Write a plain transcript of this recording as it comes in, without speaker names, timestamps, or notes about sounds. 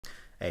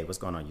Hey, what's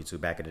going on,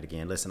 YouTube? Back at it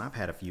again. Listen, I've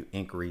had a few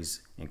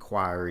inquiries.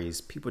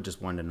 People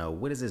just wanted to know,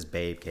 what is this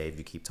babe cave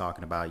you keep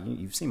talking about?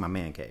 You've seen my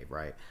man cave,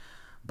 right?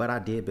 But I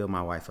did build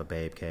my wife a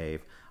babe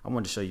cave. I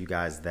wanted to show you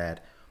guys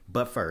that.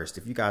 But first,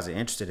 if you guys are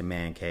interested in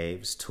man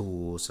caves,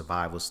 tools,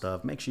 survival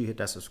stuff, make sure you hit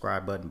that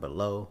subscribe button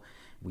below.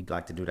 We'd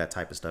like to do that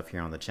type of stuff here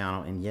on the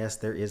channel. And yes,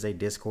 there is a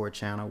Discord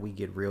channel. We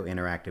get real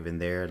interactive in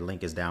there. The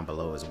link is down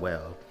below as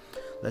well.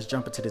 Let's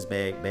jump into this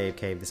babe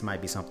cave. This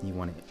might be something you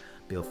want to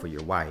build for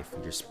your wife,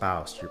 your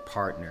spouse, your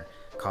partner.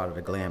 Call it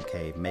a glam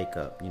cave,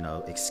 makeup,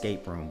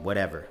 escape room,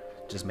 whatever.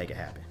 Just make it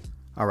happen.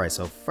 All right,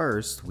 so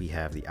first we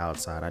have the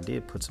outside. I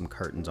did put some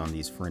curtains on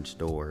these French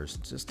doors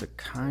just to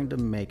kind of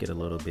make it a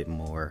little bit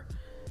more,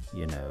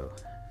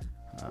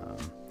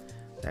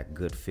 that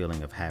good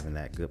feeling of having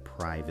that good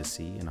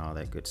privacy and all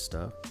that good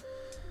stuff.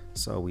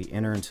 So we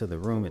enter into the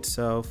room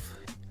itself,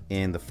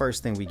 and the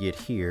first thing we get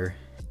here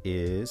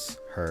is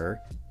her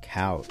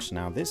couch.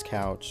 Now this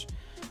couch,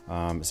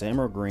 it's an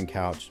emerald green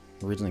couch.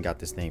 Originally got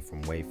this thing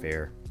from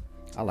Wayfair.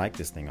 I like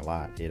this thing a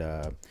lot. It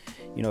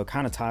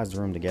kind of ties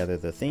the room together.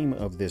 The theme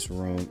of this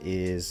room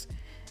is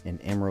an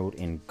emerald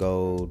and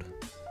gold.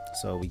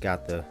 So we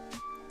got the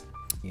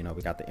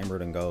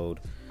emerald and gold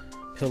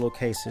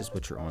pillowcases,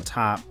 which are on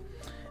top,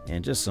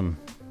 and just some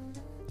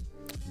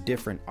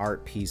different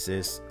art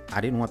pieces. I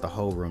didn't want the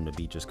whole room to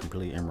be just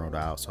completely emerald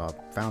out, so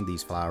I found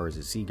these flowers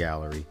at Sea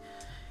Gallery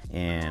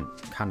and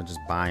kind of just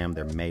buy them.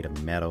 They're made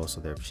of metal,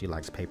 so she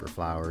likes paper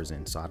flowers,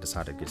 and so I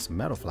decided to get some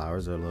metal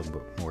flowers. They're a little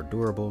bit more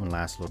durable and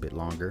last a little bit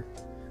longer.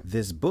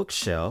 This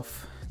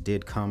bookshelf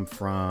did come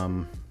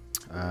from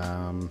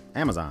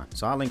Amazon,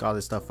 so I'll link all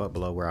this stuff up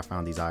below where I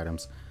found these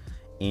items.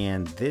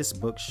 And this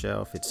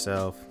bookshelf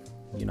itself,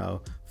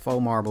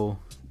 faux marble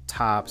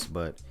tops,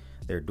 but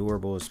they're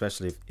durable,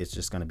 especially if it's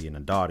just going to be an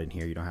adult in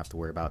here. You don't have to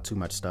worry about too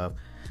much stuff.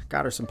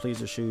 Got her some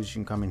pleaser shoes. You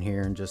can come in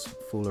here and just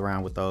fool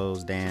around with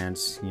those,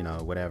 dance,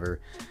 whatever.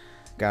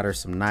 Got her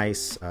some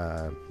nice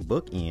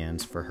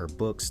bookends for her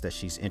books that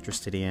she's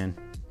interested in,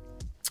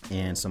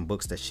 and some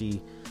books that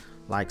she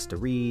likes to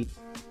read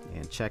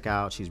and check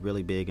out. She's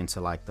really big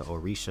into like the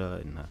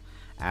Orisha and the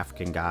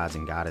African gods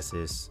and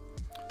goddesses,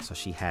 so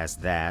she has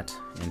that,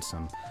 and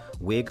some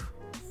wig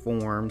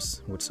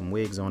forms with some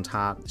wigs on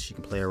top that she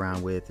can play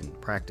around with and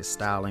practice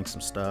styling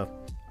some stuff.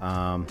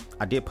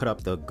 I did put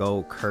up the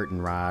gold curtain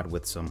rod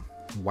with some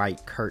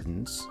white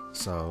curtains,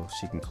 so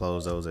she can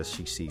close those as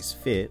she sees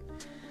fit.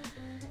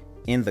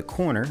 In the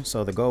corner,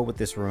 so the goal with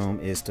this room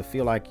is to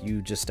feel like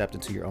you just stepped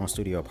into your own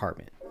studio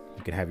apartment.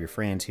 You can have your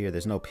friends here.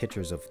 There's no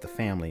pictures of the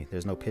family.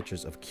 There's no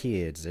pictures of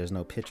kids. There's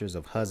no pictures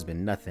of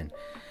husband, nothing.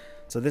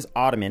 So this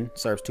ottoman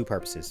serves two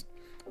purposes.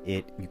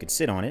 You can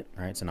sit on it,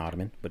 right? It's an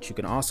ottoman, but you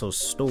can also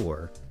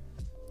store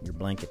your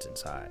blankets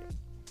inside.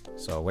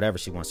 So whatever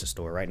she wants to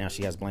store. Right now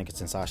she has blankets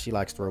inside. She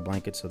likes throw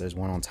blankets, so there's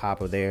one on top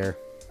of there.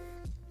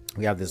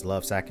 We have this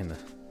love sack in the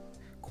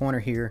corner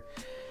here.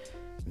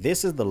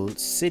 This is the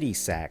city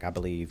sack, I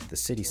believe, the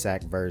city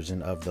sack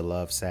version of the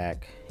love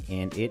sack,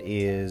 and it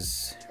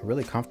is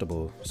really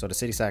comfortable. So the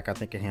city sack, I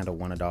think, can handle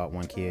one adult,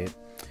 one kid.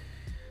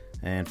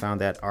 And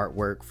found that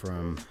artwork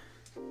from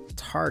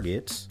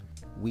Target.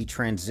 We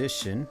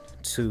transition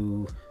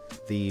to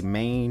the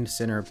main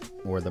center,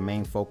 or the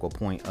main focal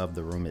point of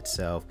the room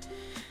itself,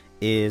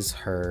 is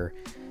her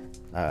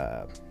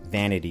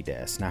vanity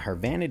desk. Now her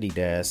vanity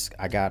desk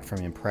I got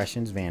from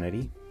Impressions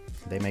Vanity.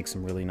 They make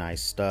some really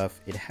nice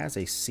stuff. It has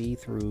a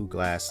see-through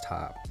glass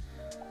top,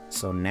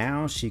 so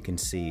now she can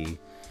see,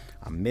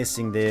 I'm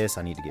missing this,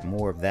 I need to get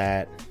more of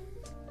that,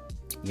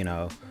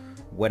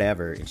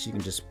 whatever, and she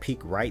can just peek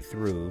right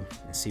through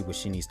and see what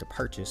she needs to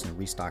purchase and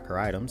restock her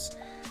items.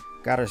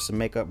 Got her some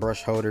makeup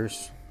brush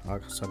holders.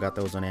 Also got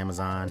those on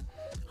Amazon.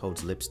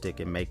 Holds lipstick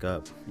and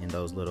makeup in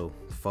those little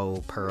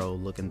faux pearl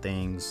looking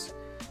things.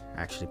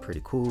 Actually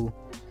pretty cool.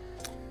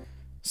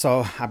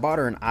 So I bought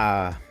her an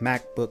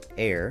MacBook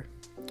Air,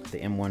 the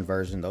M1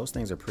 version. Those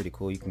things are pretty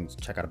cool. You can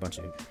check out a bunch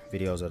of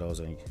videos of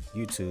those on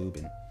YouTube.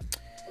 And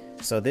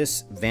so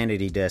this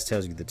vanity desk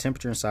tells you the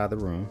temperature inside the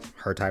room,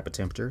 her type of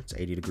temperature. It's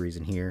 80 degrees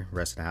in here.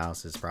 Rest of the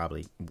house is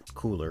probably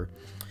cooler.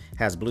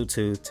 Has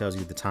Bluetooth, tells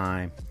you the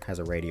time, has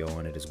a radio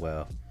on it as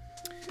well.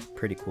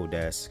 Pretty cool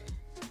desk.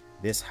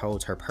 This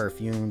holds her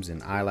perfumes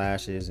and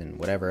eyelashes and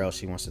whatever else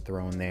she wants to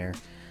throw in there.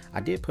 I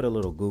did put a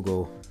little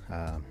Google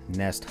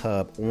Nest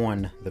hub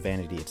on the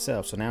vanity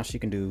itself, so now she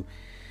can do,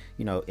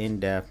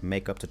 in-depth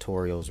makeup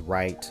tutorials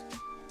right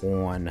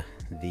on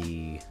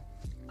the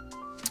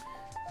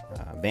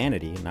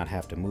vanity and not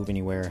have to move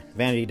anywhere.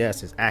 Vanity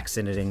desk is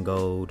accented in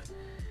gold,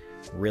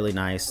 really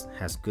nice.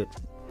 Has good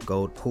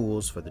gold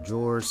pulls for the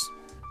drawers.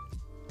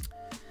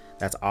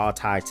 That's all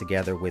tied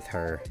together with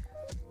her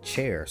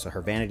chair. So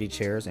her vanity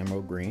chair is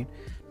emerald green.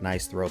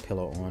 Nice throw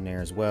pillow on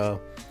there as well.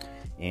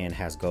 And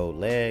has gold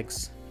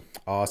legs.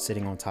 All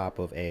sitting on top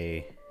of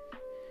a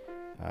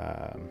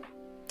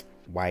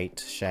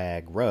white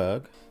shag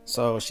rug.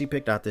 So she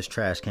picked out this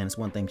trash can. It's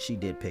one thing she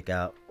did pick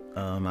out.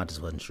 I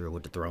just wasn't sure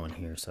what to throw in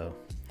here. So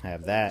I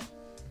have that.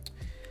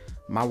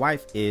 My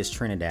wife is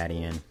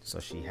Trinidadian. So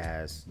she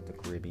has the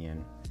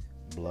Caribbean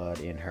blood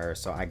in her.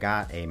 So I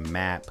got a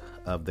map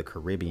of the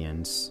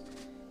Caribbeans,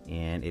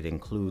 and it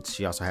includes,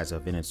 she also has a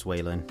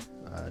Venezuelan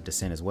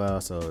descent as well.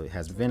 So it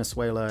has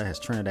Venezuela, it has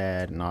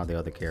Trinidad, and all the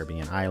other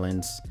Caribbean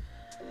islands.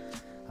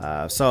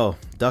 So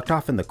ducked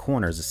off in the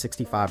corner is a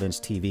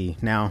 65-inch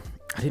TV. Now,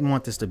 I didn't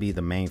want this to be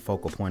the main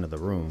focal point of the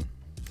room,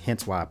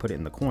 hence why I put it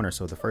in the corner.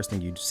 So the first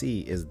thing you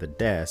see is the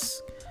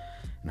desk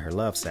and her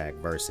love sack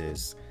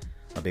versus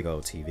a big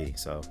old TV.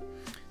 So,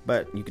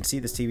 but you can see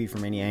this TV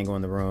from any angle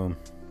in the room,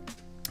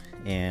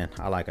 and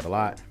I like it a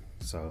lot.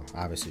 So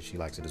obviously she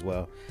likes it as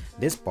well.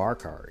 This bar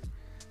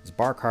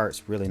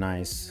cart's really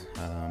nice.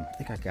 I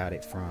think I got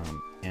it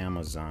from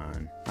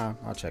Amazon.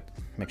 I'll check,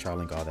 make sure I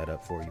link all that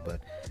up for you.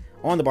 But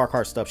on the bar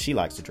cart stuff she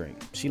likes to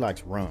drink, she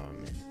likes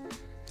rum and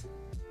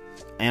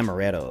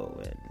amaretto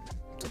and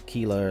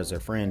tequila, as her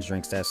friends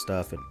drinks that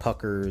stuff, and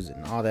puckers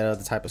and all that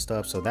other type of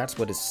stuff. So that's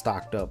what it's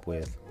stocked up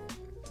with.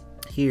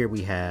 Here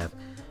we have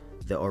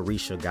the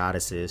Orisha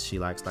goddesses. She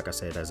likes, like I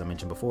said, as I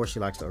mentioned before, she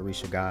likes the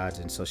Orisha gods,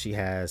 and so she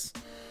has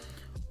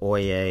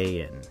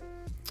Oye and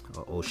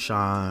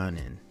Oshan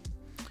and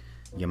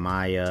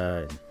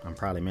Yamaya, and I'm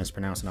probably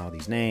mispronouncing all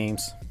these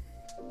names.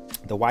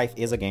 The wife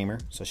is a gamer,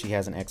 so she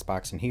has an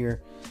Xbox in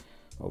here.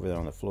 Over there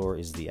on the floor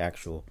is the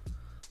actual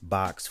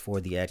box for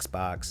the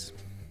Xbox,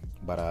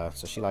 but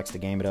so she likes to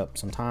game it up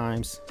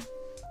sometimes.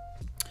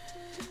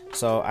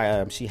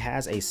 So she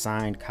has a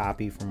signed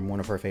copy from one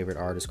of her favorite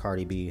artists,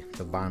 Cardi B,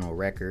 the vinyl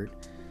record,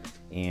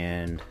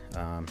 and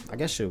I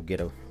guess she'll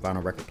get a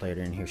vinyl record player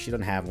in here. She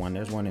doesn't have one.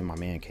 There's one in my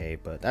man cave,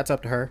 but that's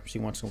up to her. She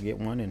wants to get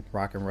one and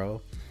rock and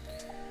roll.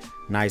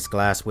 Nice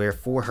glassware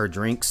for her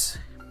drinks.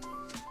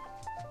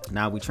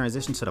 Now we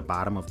transition to the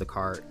bottom of the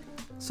cart.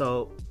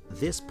 So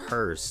this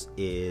purse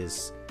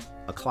is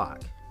a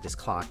clock. This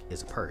clock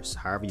is a purse,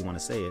 however you want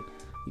to say it.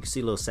 You can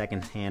see a little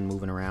second hand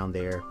moving around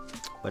there,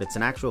 but it's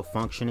an actual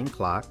functioning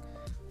clock.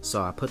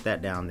 So I put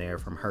that down there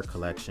from her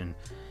collection.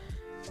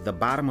 The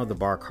bottom of the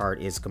bar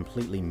cart is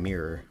completely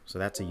mirror, so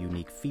that's a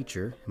unique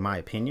feature in my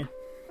opinion.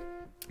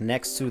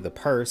 Next to the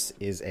purse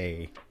is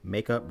a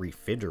makeup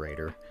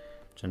refrigerator,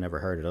 which I never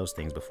heard of those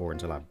things before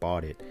until I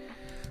bought it.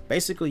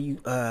 Basically,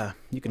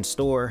 you can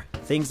store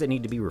things that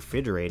need to be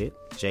refrigerated,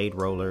 jade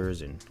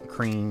rollers and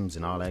creams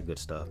and all that good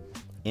stuff,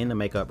 in the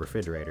makeup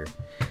refrigerator.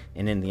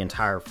 And then the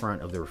entire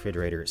front of the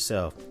refrigerator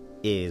itself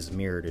is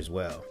mirrored as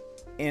well.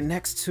 And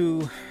next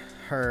to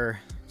her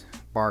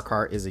bar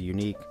cart is a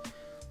unique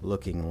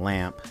looking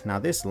lamp. Now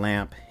this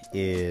lamp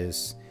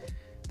is,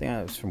 I think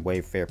it was from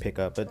Wayfair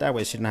pickup, but that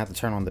way she didn't have to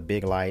turn on the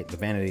big light. The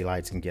vanity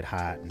lights can get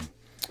hot, and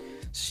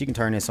she can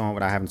turn this on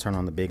without having to turn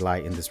on the big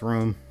light in this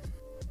room.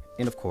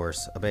 And of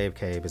course, a babe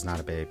cave is not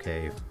a babe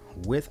cave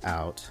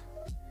without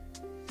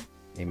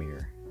a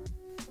mirror.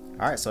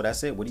 All right, so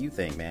that's it. What do you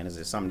think, man? Is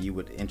it something you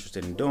would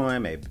interested in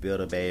doing? Maybe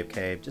build a babe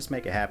cave. Just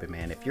make it happen,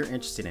 man. If you're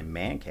interested in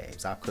man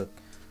caves, I'll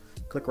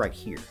click right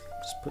here.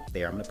 Just put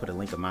there. I'm gonna put a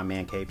link of my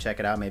man cave. Check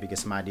it out. Maybe get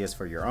some ideas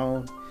for your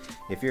own.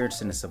 If you're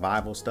interested in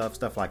survival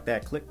stuff like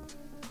that, click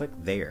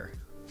there.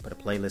 Put a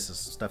playlist of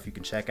stuff you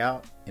can check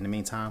out. In the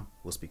meantime,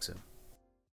 we'll speak soon.